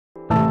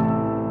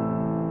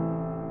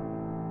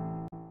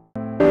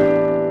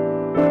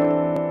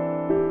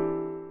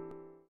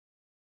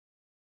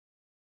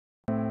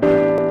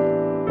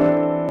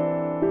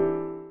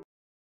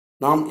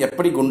நாம்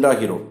எப்படி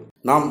குண்டாகிறோம்?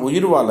 நாம்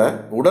உயிர் வாழ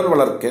உடல்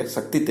வளர்க்க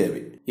சக்தி தேவை.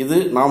 இது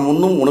நாம்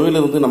உண்ணும்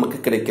உணவிலிருந்து நமக்கு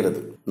கிடைக்கிறது.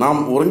 நாம்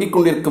உறங்கிக்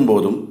கொண்டிருக்கும்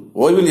போதும்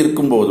ஓய்வில்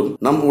இருக்கும் போதும்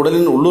நம்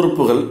உடலின்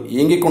உள்ளுறுப்புகள்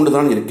இயங்கிக்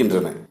கொண்டுதான்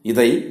இருக்கின்றன.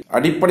 இதை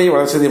அடிப்படை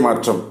வளர்சிதை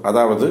மாற்றம்,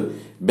 அதாவது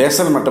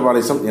பேசல்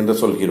மெட்டபாலிசம் என்று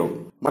சொல்கிறோம்.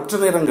 மற்ற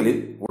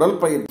நேரங்களில்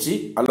உடற்பயிற்சி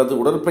அல்லது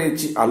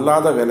உடற்பயிற்சி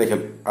அல்லாத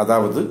வேலைகள்,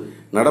 அதாவது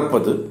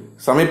நடப்பது,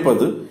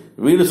 சமைப்பது,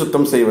 வீடு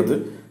சுத்தம் செய்வது,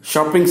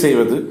 ஷாப்பிங்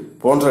செய்வது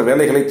போன்ற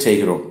வேலைகளை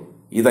செய்கிறோம்.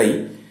 இதை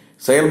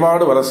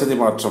செயல்பாடு வளர்சிதை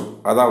மாற்றம்,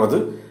 அதாவது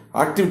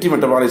ஆக்டிவிட்டி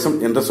மெட்டபாலிசம்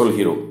என்று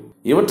சொல்கிறோம்.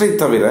 இவற்றை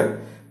தவிர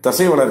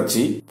தசை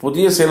வளர்ச்சி,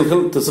 புதிய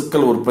செல்கள்,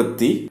 திசுக்கள்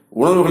உற்பத்தி,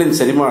 உணவுகளின்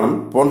செரிமானம்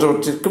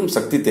போன்றவற்றிற்கும்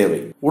சக்தி தேவை.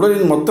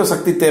 உடலின் மொத்த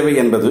சக்தி தேவை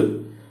என்பது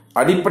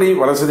அடிப்படை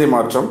வளர்சிதை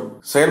மாற்றம்,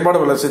 செயல்பாடு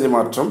வளர்சிதை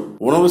மாற்றம்,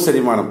 உணவு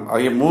செரிமானம்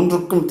ஆகிய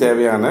மூன்றுக்கும்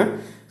தேவையான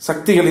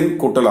சக்திகளின்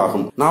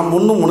கூட்டலாகும். நாம்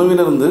உண்ணும்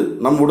உணவிலிருந்து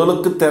நம்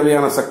உடலுக்கு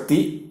தேவையான சக்தி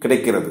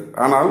கிடைக்கிறது.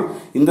 ஆனால்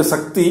இந்த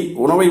சக்தி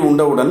உணவை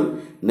உண்டவுடன்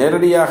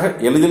நேரடியாக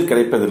எளிதில்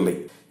கிடைப்பதில்லை.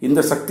 இந்த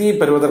சக்தியை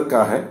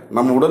பெறுவதற்காக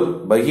நம் உடல்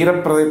பகிர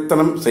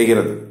பிரயத்தனம்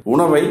செய்கிறது.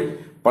 உணவை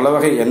பல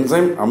வகை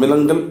என்சைம்,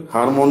 அமிலங்கள்,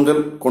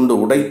 ஹார்மோன்கள் கொண்டு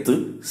உடைத்து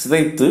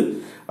சிதைத்து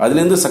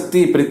அதிலிருந்து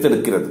சக்தியை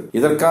பிரித்தெடுக்கிறது.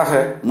 இதற்காக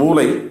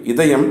மூளை,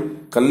 இதயம்,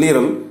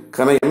 கல்லீரல்,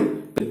 கணையம்,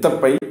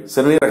 பித்தப்பை,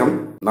 சிறுநீரகம்,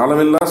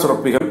 நாளமில்லா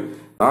சுரப்பிகள்,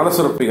 நாள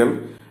சுரப்பிகள்,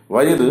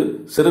 வயிறு,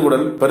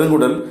 சிறுகுடல்,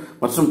 பெருங்குடல்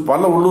மற்றும்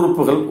பல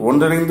உள்ளுறுப்புகள்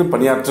ஒன்றிணைந்து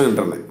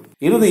பணியாற்றுகின்றன.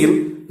 இறுதியில்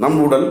நம்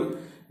உடல்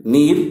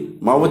நீர்,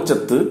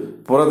 மாவுச்சத்து,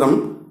 புரதம்,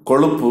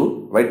 கொழுப்பு,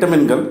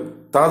 வைட்டமின்கள்,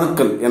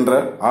 தாதுக்கள் என்ற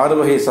 6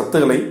 வகை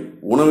சத்துக்களை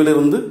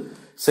உணவிலிருந்து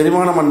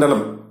செரிமான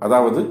மண்டலம்,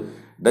 அதாவது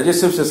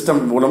டைஜஸ்டிவ்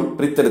சிஸ்டம் மூலம்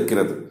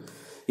பிரித்தெடுக்கிறது.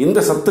 இந்த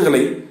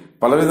சத்துக்களை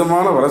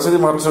பலவிதமான வளர்சிதை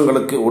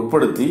மாற்றங்களுக்கு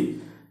உட்படுத்தி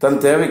தன்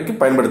தேவைக்கு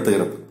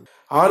பயன்படுத்துகிறது.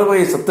 6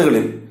 வகை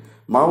சத்துகளில்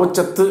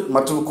மாவுச்சத்து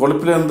மற்றும்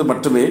கொழுப்பிலிருந்து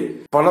மட்டுமே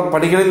பல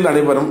படிகளில்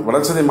நடைபெறும்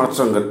வளர்சிதை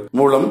மாற்றங்கள்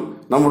மூலம்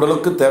நம்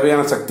உடலுக்கு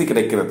தேவையான சக்தி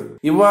கிடைக்கிறது.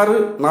 இவ்வாறு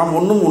நாம்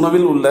உண்ணும்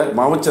உணவில் உள்ள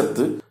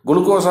மாவுச்சத்து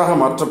குளுக்கோஸாக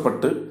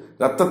மாற்றப்பட்டு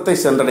இரத்தத்தை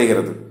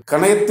சென்றடைகிறது.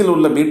 கணையத்தில்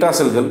உள்ள பீட்டா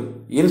செல்கள்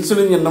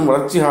இன்சுலின் என்னும்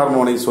வளர்ச்சி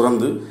ஹார்மோனை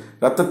சுரந்து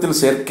இரத்தத்தில்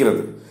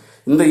சேர்க்கிறது.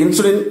 இந்த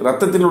இன்சுலின்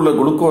இரத்தத்தில் உள்ள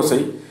குளுக்கோஸை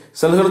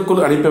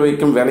செல்களுக்குள் அனுப்பி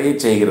வைக்கும் வேலையை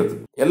செய்கிறது.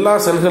 எல்லா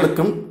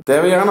செல்களுக்கும்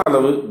தேவையான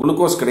அளவு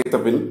குளுக்கோஸ் கிடைத்த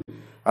பின்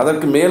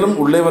அதற்கு மேலும்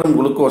உள்ளே வரும்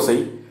குளுக்கோஸை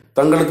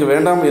தங்களுக்கு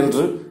வேண்டாம்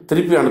என்று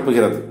திருப்பி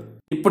அனுப்புகிறது.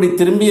 இப்படி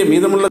திரும்பிய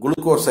மீதமுள்ள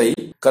குளுக்கோஸை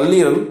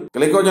கல்லீரல்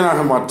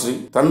கிளைகோஜனாக மாற்றி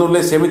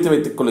தன்னுள்ளே சேமித்து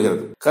வைத்துக்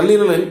கொள்கிறது.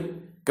 கல்லீரலில்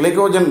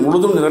கிளைகோஜன்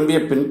முழுதும் நிரம்பிய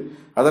பின்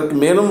அதற்கு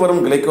மேலும்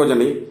வரும்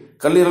கிளைகோஜனை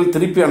கல்லீரல்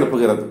திருப்பி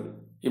அனுப்புகிறது.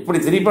 இப்படி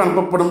திருப்பி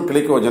அனுப்பப்படும்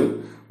கிளைகோஜன்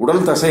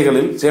உடல்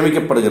தசைகளில்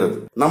சேமிக்கப்படுகிறது.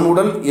 நம்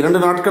உடல் 2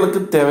 நாட்களுக்கு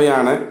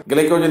தேவையான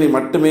கிளைகோஜனை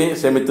மட்டுமே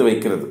சேமித்து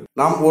வைக்கிறது.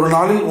 நாம் ஒரு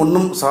நாளில்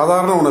உண்ணும்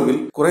சாதாரண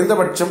உணவில்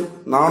குறைந்தபட்சம்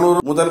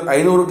 400 முதல்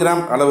 500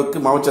 கிராம் அளவுக்கு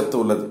மாவுச்சத்து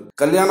உள்ளது.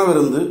 கல்யாண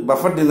விருந்து,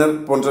 பஃபட் டின்னர்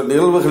போன்ற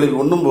நிகழ்வுகளில்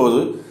உண்ணும்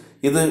போது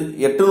இது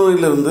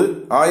 800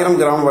 1000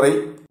 கிராம் வரை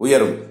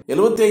உயரும்.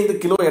 75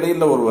 கிலோ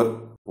எடையுள்ள ஒருவர்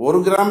 1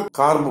 கிராம்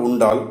கார்பு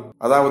உண்டால்,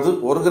 அதாவது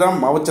 1 கிராம்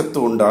மாவுச்சத்து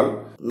உண்டால்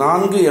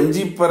 4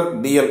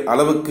 mg/dl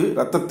அளவுக்கு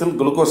ரத்தத்தில்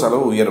குளுக்கோஸ்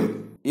அளவு உயரும்.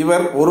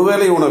 இவர்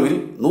ஒருவேளை உணவில்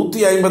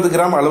 150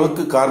 கிராம்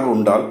அளவுக்கு கார்பு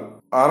உண்டால்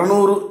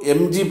 600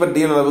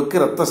 mg/dl அளவுக்கு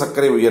இரத்த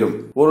சர்க்கரை உயரும்.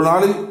 ஒரு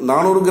நாளில்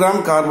 400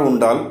 கிராம் கார்பு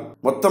உண்டால்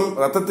மொத்தம்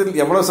ரத்தத்தில்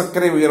எவ்வளவு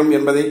சர்க்கரை உயரும்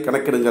என்பதை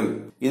கணக்கிடுங்கள்.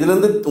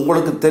 இதிலிருந்து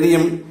உங்களுக்கு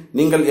தெரியும்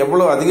நீங்கள்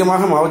எவ்வளவு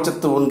அதிகமாக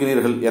மாவுச்சத்து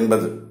உண்கிறீர்கள்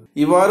என்பது.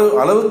 இவ்வாறு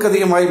அளவுக்கு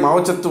அதிகமாய்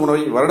மாவுச்சத்து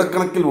உணவை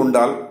வருடக்கணக்கில்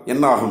உண்டால்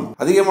என்ன ஆகும்?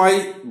 அதிகமாய்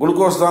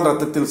குளுக்கோஸ் தான்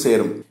ரத்தத்தில்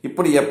சேரும்.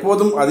 இப்படி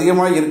எப்போதும்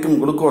அதிகமாய் இருக்கும்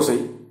குளுக்கோஸை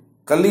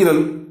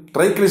கல்லீரல்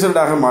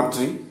ட்ரைகிளிசரைடாக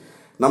மாற்றி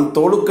நம்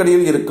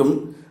தோலுக்கடியில் இருக்கும்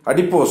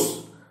அடிப்போஸ்,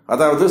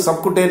 அதாவது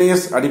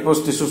சப்குட்டேனியஸ்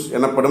அடிப்போஸ் டிஷ்யூஸ்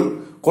எனப்படும்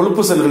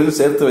கொழுப்பு செல்களில்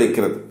சேர்த்து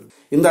வைக்கிறது.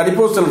 இந்த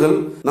அடிப்போஸ் செல்கள்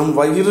நம்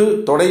வயிறு,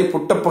 தொடை,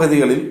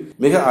 புட்டப்பகுதிகளில்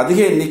மிக அதிக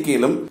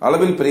எண்ணிக்கையிலும்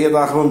அளவில்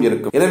பெரியதாகவும்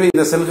இருக்கும். எனவே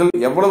இந்த செல்கள்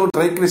எவ்வளவு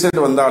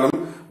ட்ரைகிளிசரைடு வந்தாலும்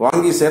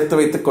வாங்கி சேர்த்து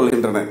வைத்துக்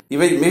கொள்கின்றன.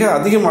 இவை மிக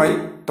அதிகமாய்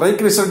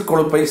ட்ரைகிளிசரைடு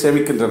கொழுப்பை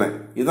சேமிக்கின்றன.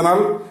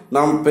 இதனால்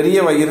நாம் பெரிய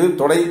வயிறு,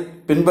 தொடை,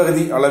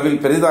 பின்பகுதி அளவில்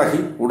பெரிதாகி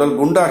உடல்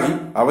குண்டாகி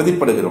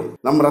அவதிப்படுகிறோம்.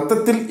 நம்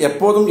ரத்தத்தில்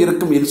எப்போதும்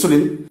இருக்கும்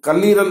இன்சுலின்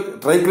கல்லீரல்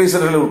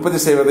ட்ரைகிளிசரைடுகளை உற்பத்தி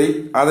செய்வதை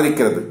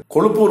ஆதரிக்கிறது.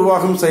 கொழுப்பு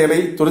உருவாகும் செயலை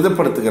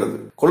துரிதப்படுத்துகிறது.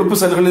 கொழுப்பு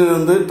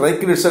செல்களிலிருந்து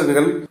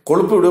ட்ரைகிளிசரைடுகள்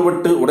கொழுப்பு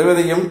விடுபட்டு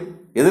உடைவதையும்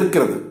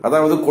எதிர்க்கிறது,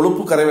 அதாவது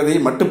கொழுப்பு கரைவதை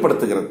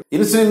மட்டுப்படுத்துகிறது.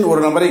 இன்சுலின்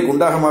ஒரு நபரை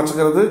குண்டாக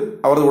மாற்றுகிறது,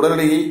 அவரது உடல்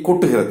எடையை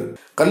கூட்டுகிறது.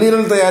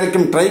 கல்லீரல்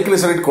தயாரிக்கும்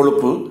ட்ரைகிளிசரைடு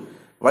கொழுப்பு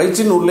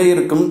வயிற்றின் உள்ளே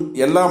இருக்கும்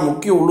எல்லா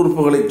முக்கிய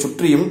உள்ளுறுப்புகளை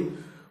சுற்றியும்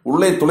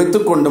உள்ளே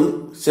துளைத்துக் கொண்டும்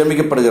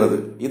சேமிக்கப்படுகிறது.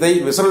 இதை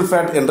விசரல்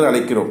ஃபேட் என்று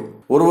அழைக்கிறோம்.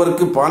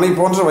 ஒருவருக்கு பானை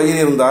போன்ற வயிறு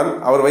இருந்தால்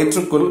அவர்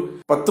வயிற்றுக்குள்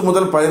 10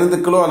 முதல் 15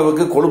 கிலோ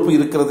அளவுக்கு கொழுப்பு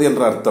இருக்கிறது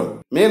என்ற அர்த்தம்.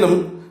 மேலும்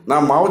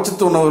நாம்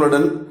மாவுச்சத்து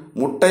உணவுகளுடன்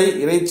முட்டை,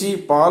 இறைச்சி,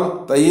 பால்,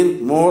 தயிர்,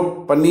 மோர்,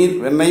 பன்னீர்,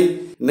 வெண்ணெய்,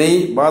 நெய்,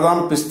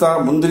 பாதாம், பிஸ்தா,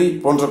 முந்திரி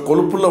போன்ற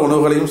கொழுப்புள்ள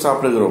உணவுகளையும்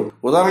சாப்பிடுகிறோம்.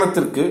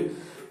 உதாரணத்திற்கு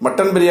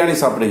மட்டன் பிரியாணி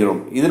சாப்பிடுகிறோம்.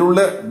 இதில்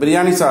உள்ள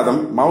பிரியாணி சாதம்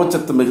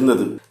மாவுச்சத்து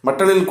மிகுந்தது.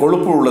 மட்டனில்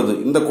கொழுப்பு உள்ளது.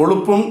 இந்த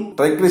கொழுப்பும்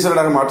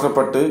ட்ரைகிளிசரைடாக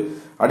மாற்றப்பட்டு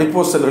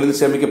அடிப்போஸ் செல்களில்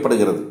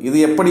சேமிக்கப்படுகிறது. இது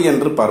எப்படி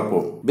என்று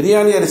பார்ப்போம்.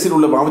 பிரியாணி அரிசியில்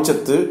உள்ள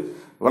மாவுச்சத்து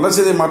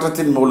வளர்சிதை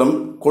மாற்றத்தின் மூலம்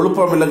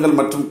கொழுப்பு அமிலங்கள்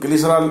மற்றும்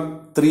கிளிசரால்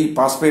 3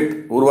 பாஸ்பேட்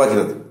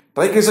உருவாகிறது.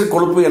 ட்ரைகிளிசரைடு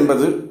கொழுப்பு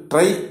என்பது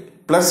ட்ரை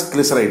பிளஸ்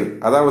கிளிசரைடு,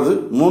 அதாவது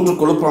 3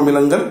 கொழுப்பு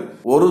அமிலங்கள்,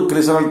 ஒரு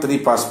கிளிசரால் 3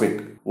 பாஸ்பேட்.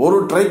 ஒரு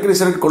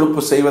ட்ரைகிளிசரைடு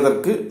கொழுப்பு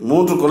செய்வதற்கு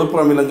 3 கொழுப்பு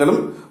அமிலங்களும்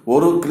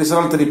ஒரு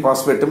கிளிசரால் 3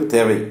 பாஸ்பேட்டும்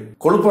தேவை.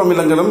 கொழுப்பு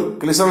அமிலங்களும்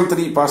கிளிசரால்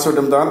 3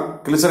 பாஸ்பேட்டும் தான்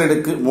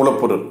கிளிசரைடுக்கு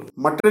மூலப்பொருள்.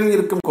 மற்றதில்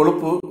இருக்கும்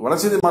கொழுப்பு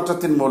வளர்சிதை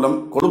மாற்றத்தின் மூலம்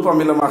கொழுப்பு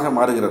அமிலமாக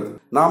மாறுகிறது.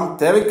 நாம்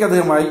தேவைக்கு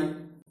அதிகமாய்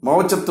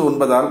மாவுச்சத்து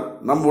உண்பதால்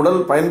நம்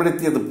உடல்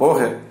பயன்படுத்தியது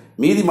போக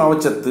மீதி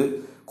மாவுச்சத்து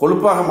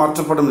கொழுப்பாக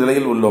மாற்றப்படும்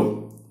நிலையில் உள்ளோம்.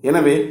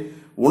 எனவே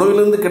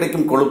உணவிலிருந்து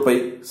கிடைக்கும் கொழுப்பை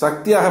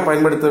சக்தியாக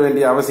பயன்படுத்த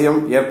வேண்டிய அவசியம்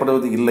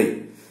ஏற்படுவது இல்லை.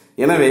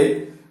 எனவே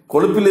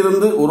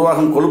கொழுப்பிலிருந்து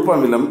உருவாகும் கொழுப்பு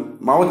அமிலம்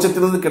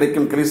மாவுச்சத்திலிருந்து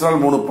கிடைக்கும் கிளிசரால்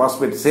 3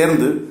 பாஸ்பேட்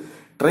சேர்ந்து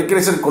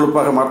ட்ரைகிளிசரைடு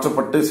கொழுப்பாக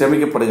மாற்றப்பட்டு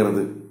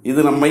சேமிக்கப்படுகிறது.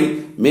 இது நம்மை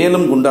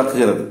மேலும்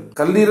குண்டாக்குகிறது.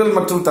 கல்லீரல்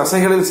மற்றும்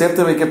தசைகளில்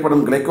சேர்த்து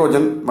வைக்கப்படும்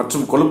கிளைக்கோஜன்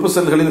மற்றும் கொழுப்பு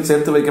செல்களில்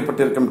சேர்த்து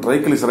வைக்கப்பட்டிருக்கும்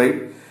ட்ரைகிளிசரைடு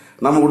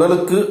நம்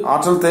உடலுக்கு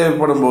ஆற்றல்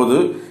தேவைப்படும் போது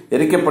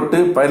எரிக்கப்பட்டு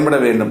பயன்பட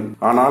வேண்டும்.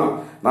 ஆனால்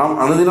நாம்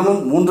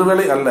அனுதினமும் 3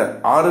 வேளை அல்ல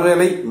 6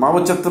 வேளை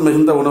மாவுச்சத்து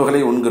மிகுந்த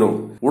உணவுகளை உண்கிறோம்.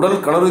 உடல்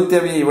கலோரி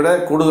தேவையை விட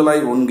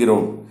கூடுதலாய்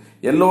உண்கிறோம்.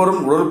 எல்லோரும்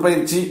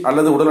உடற்பயிற்சி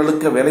அல்லது உடல்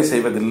அழுக்க வேலை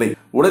செய்வதில்லை.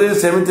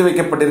 உடலில் சேமித்து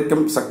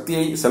வைக்கப்பட்டிருக்கும்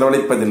சக்தியை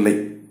செலவழிப்பதில்லை.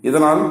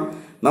 இதனால்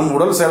நம்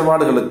உடல்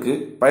செயல்பாடுகளுக்கு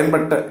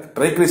பயன்பட்ட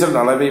ட்ரைகிளிசரைடு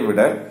அளவை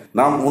விட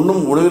நாம்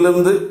உண்ணும்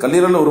உணவிலிருந்து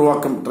கல்லீரல்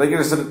உருவாக்கும்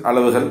ட்ரைகிளிசரைடு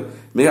அளவுகள்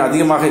மிக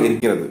அதிகமாக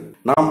இருக்கிறது.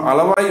 நாம்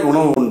அளவாய்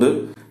உணவு உண்டு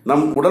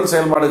நம் உடல்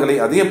செயல்பாடுகளை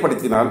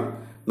அதிகப்படுத்தினால்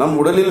நம்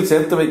உடலில்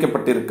சேர்த்து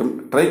வைக்கப்பட்டிருக்கும்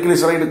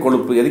ட்ரைகிளிசரைடு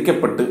கொழுப்பு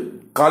எரிக்கப்பட்டு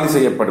காலி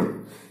செய்யப்படும்.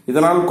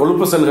 இதனால்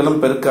கொழுப்பு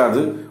செல்களும்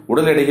பெருக்காது,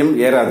 உடல் எடையும்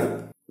ஏறாது.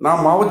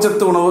 நாம்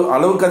மாவுச்சத்து உணவு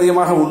அளவுக்கு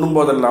அதிகமாக உண்ணும்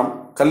போதெல்லாம்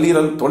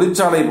கல்லீரல்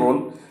தொழிற்சாலை போல்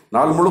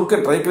நாள் முழுக்க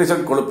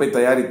ட்ரைகிளிசரைடு கொழுப்பை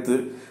தயாரித்து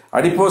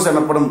அடிப்போஸ்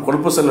எனப்படும்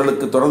கொழுப்பு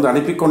செல்களுக்கு தொடர்ந்து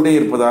அனுப்பிக்கொண்டே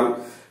இருப்பதால்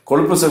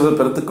கொழுப்பு செல்கள்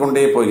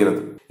பெருத்துக்கொண்டே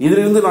போகிறது.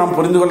 இதிலிருந்து நாம்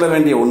புரிந்து கொள்ள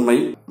வேண்டிய உண்மை,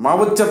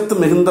 மாவுச்சத்து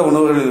மிகுந்த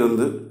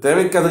உணவுகளிலிருந்து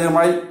தேவைக்கு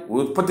அதிகமாய்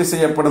உற்பத்தி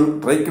செய்யப்படும்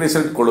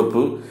ட்ரைகிளிசரைடு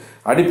கொழுப்பு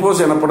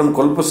அடிப்போஸ் எனப்படும்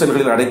கொழுப்பு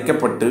செல்களில்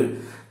அடைக்கப்பட்டு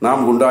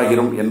நாம்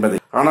குண்டாகிறோம் என்பதை.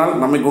 ஆனால்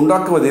நம்மை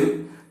குண்டாக்குவதில்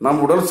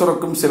நம் உடல்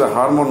சுரக்கும் சில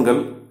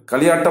ஹார்மோன்கள்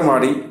களியாட்டம்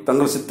ஆடி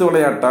தங்கள் சித்து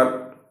விளையாட்டால்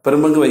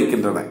பெரும்பங்கு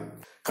வகிக்கின்றன.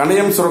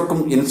 கணையம்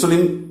சுரக்கும்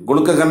இன்சுலின்,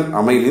 குளுக்ககன்,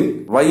 அமைலின்,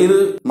 வயிறு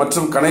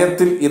மற்றும்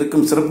கணையத்தில்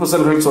இருக்கும் சிறப்பு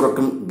செல்கள்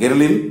சுரக்கும்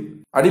கெர்லின்,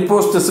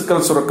 அடிப்போஸ்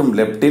திசுக்கள் சுரக்கும்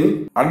லெப்டின்,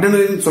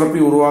 அட்ரினலின் சுரப்பி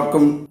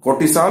உருவாக்கும்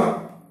கோர்டிசால்,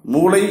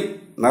 மூளை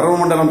நரம்பு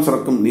மண்டலம்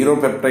சுரக்கும்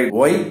நியூரோபெப்டைடு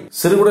ஒய்,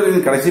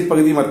 சிறுகுடலின் கடைசி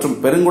பகுதி மற்றும்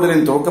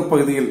பெருங்குடலின் துவக்க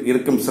பகுதியில்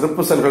இருக்கும்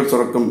சிறப்பு செல்கள்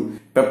சுரக்கும்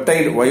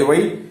பெப்டைடு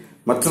ஒய்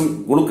மற்றும்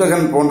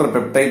குளுக்ககன் போன்ற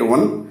பெப்டைடு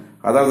 1,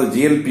 அதாவது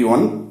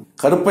GLP-1,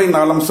 கருப்பை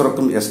நாளம்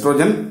சுரக்கும்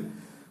எஸ்ட்ரோஜன்,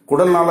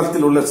 குடல்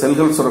நாளத்தில் உள்ள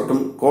செல்கள்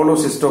சுரக்கும்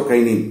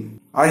கோலோசிஸ்டோகைனின்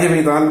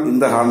ஆகியவைதான்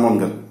இந்த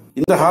ஹார்மோன்கள்.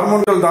 இந்த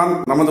ஹார்மோன்கள் தான்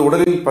நமது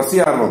உடலில் பசி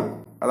ஆர்வம்,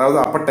 அதாவது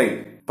அப்படைட்,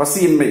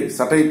 பசியின்மை,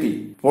 சட்டைட்டி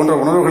போன்ற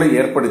உணர்வுகளை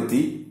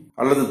ஏற்படுத்தி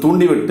அல்லது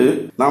தூண்டிவிட்டு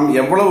நாம்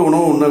எவ்வளவு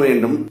உணவு உண்ண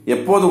வேண்டும்,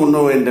 எப்போது உண்ண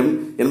வேண்டும்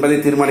என்பதை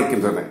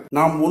தீர்மானிக்கின்றன.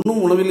 நாம்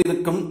உண்ணும் உணவில்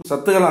இருக்கும்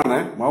சத்துகளான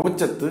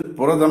மாவுச்சத்து,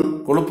 புரதம்,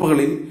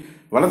 கொழுப்புகளின்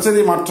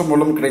வளர்சிதை மாற்றம்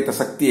மூலம் கிடைத்த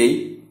சக்தியை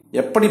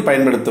எப்படி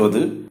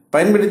பயன்படுத்துவது,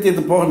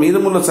 பயன்படுத்தியது போக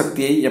மீதமுள்ள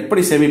சக்தியை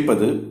எப்படி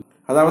சேமிப்பது,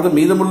 அதாவது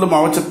மீதமுள்ள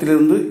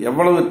மாவுச்சத்திலிருந்து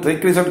எவ்வளவு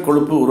ட்ரைகிளிசரைடு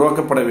கொழுப்பு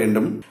உருவாக்கப்பட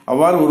வேண்டும்,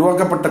 அவ்வாறு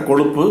உருவாக்கப்பட்ட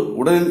கொழுப்பு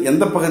உடலின்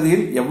எந்த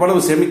பகுதியில் எவ்வளவு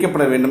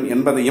சேமிக்கப்பட வேண்டும்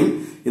என்பதையும்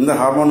இந்த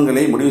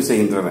ஹார்மோன்களை முடிவு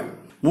செய்கின்றன.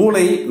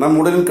 மூளை நம்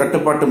உடலின்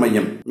கட்டுப்பாட்டு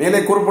மையம். மேலே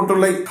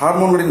கூறப்பட்டுள்ள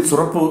ஹார்மோன்களின்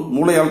சுரப்பு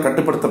மூளையால்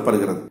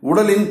கட்டுப்படுத்தப்படுகிறது.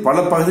 உடலின் பல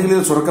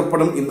பகுதிகளில்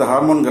சுரக்கப்படும் இந்த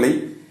ஹார்மோன்களை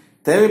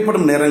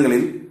தேவைப்படும்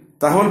நேரங்களில்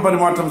தகவல்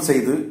பரிமாற்றம்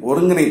செய்து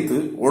ஒருங்கிணைத்து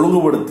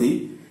ஒழுங்குபடுத்தி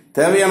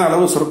தேவையான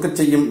அளவு சுரக்கச்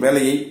செய்யும்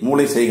வேலையை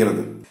மூளை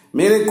செய்கிறது.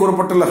 மேலே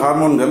கூறப்பட்டுள்ள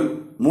ஹார்மோன்கள்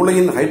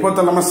மூளையின்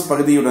ஹைப்போதலமஸ்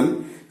பகுதியுடன்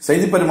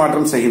செய்தி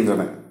பரிமாற்றம்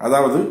செய்கின்றன.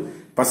 அதாவது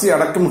பசி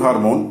அடக்கும்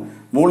ஹார்மோன்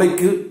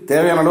மூளைக்கு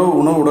தேவையான அளவு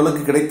உணவு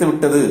உடலுக்கு கிடைத்து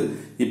விட்டது,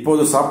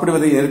 இப்போது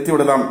சாப்பிடுவதை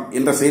நிறுத்திவிடலாம்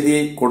என்ற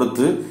செய்தியை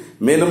கொடுத்து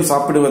மேலும்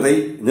சாப்பிடுவதை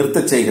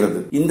நிறுத்தச்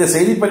செய்கிறது. இந்த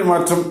செய்தி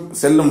பரிமாற்றம்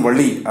செல்லும்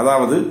வழி,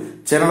 அதாவது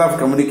சேனல் ஆஃப்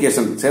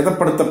கம்யூனிகேஷன்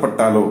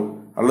சேதப்படுத்தப்பட்டாலோ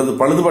அல்லது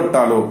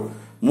பழுதுபட்டாலோ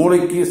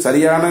மூளைக்கு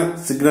சரியான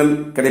சிக்னல்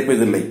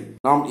கிடைப்பதில்லை.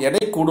 நாம்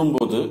எடை கூடும்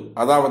போது,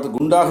 அதாவது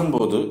குண்டாகும்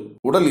போது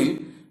உடலில்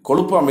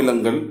கொழுப்பு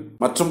அமிலங்கள்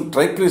மற்றும்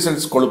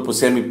ட்ரைகிளிசரைடு கொழுப்பு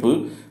சேமிப்பு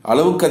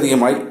அளவுக்கு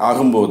அதிகமாய்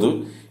ஆகும்போது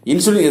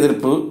இன்சுலின்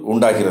எதிர்ப்பு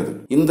உண்டாகிறது.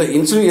 இந்த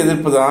இன்சுலின்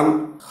எதிர்ப்பு தான்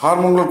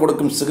ஹார்மோன்கள்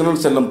கொடுக்கும்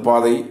சிக்னல் செல்லும்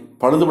பாதை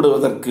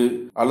பழுதுபடுவதற்கு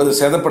அல்லது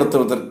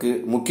சேதப்படுத்துவதற்கு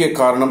முக்கிய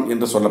காரணம்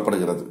என்று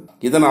சொல்லப்படுகிறது.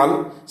 இதனால்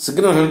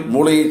சிக்னல்கள்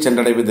மூளையை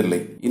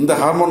சென்றடைவதில்லை. இந்த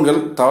ஹார்மோன்கள்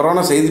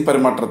தவறான செய்தி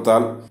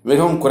பரிமாற்றத்தால்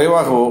மிகவும்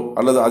குறைவாகவோ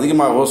அல்லது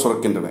அதிகமாகவோ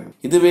சுரக்கின்றன.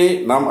 இதுவே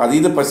நாம்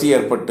அதீத பசி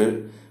ஏற்பட்டு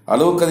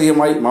அளவுக்கு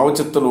அதிகமாய்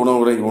மாவுச்சத்து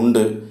உணவுகளை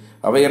உண்டு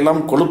அவையெல்லாம்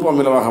கொழுப்பு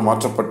அமிலமாக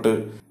மாற்றப்பட்டு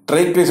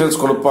ட்ரைகிளிசரைடு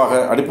கொழுப்பாக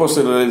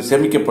அடிப்போஸ்களில்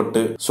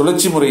சேமிக்கப்பட்டு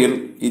சுழற்சி முறையில்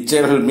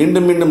இச்செயல்கள்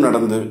மீண்டும் மீண்டும்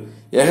நடந்து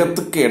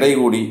ஏகத்துக்கு எடை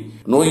கூடி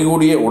நோய்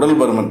கூடிய உடல்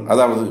பருமன்,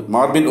 அதாவது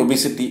மார்பிட்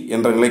ஒபிசிட்டி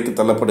என்ற நிலைக்கு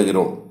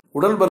தள்ளப்படுகிறோம்.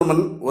 உடல்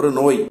பருமன் ஒரு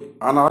நோய்.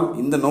 ஆனால்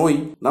இந்த நோய்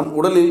நம்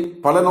உடலில்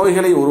பல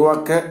நோய்களை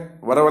உருவாக்க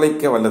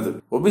வரவழைக்க வல்லது.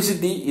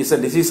 Obesity is a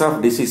disease of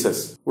diseases.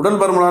 உடல்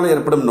பருமனால்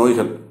ஏற்படும்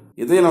நோய்கள்,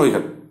 இதய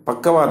நோய்கள்,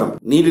 பக்கவாதம்,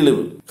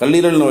 நீரிழிவு,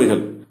 கல்லீரல்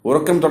நோய்கள்,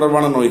 உறக்கம்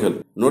தொடர்பான நோய்கள்,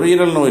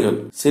 நுரையீரல் நோய்கள்,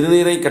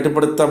 சிறுநீரை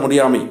கட்டுப்படுத்த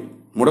முடியாமை,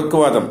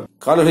 முடக்குவாதம்,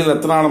 கால்களில்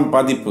இரத்த நாளம்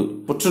பாதிப்பு,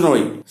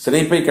 புற்றுநோய்,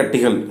 சினைப்பை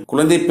கட்டிகள்,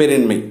 குழந்தை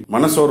பேரின்மை,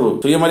 மனசோர்வு,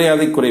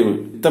 சுயமரியாதை குறைவு,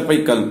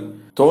 பித்தப்பை கல்,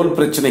 தோல்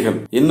பிரச்சனைகள்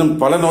இன்னும்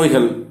பல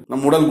நோய்கள்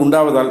நம் உடல்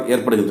குண்டாவதால்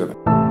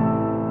ஏற்படுகின்றன.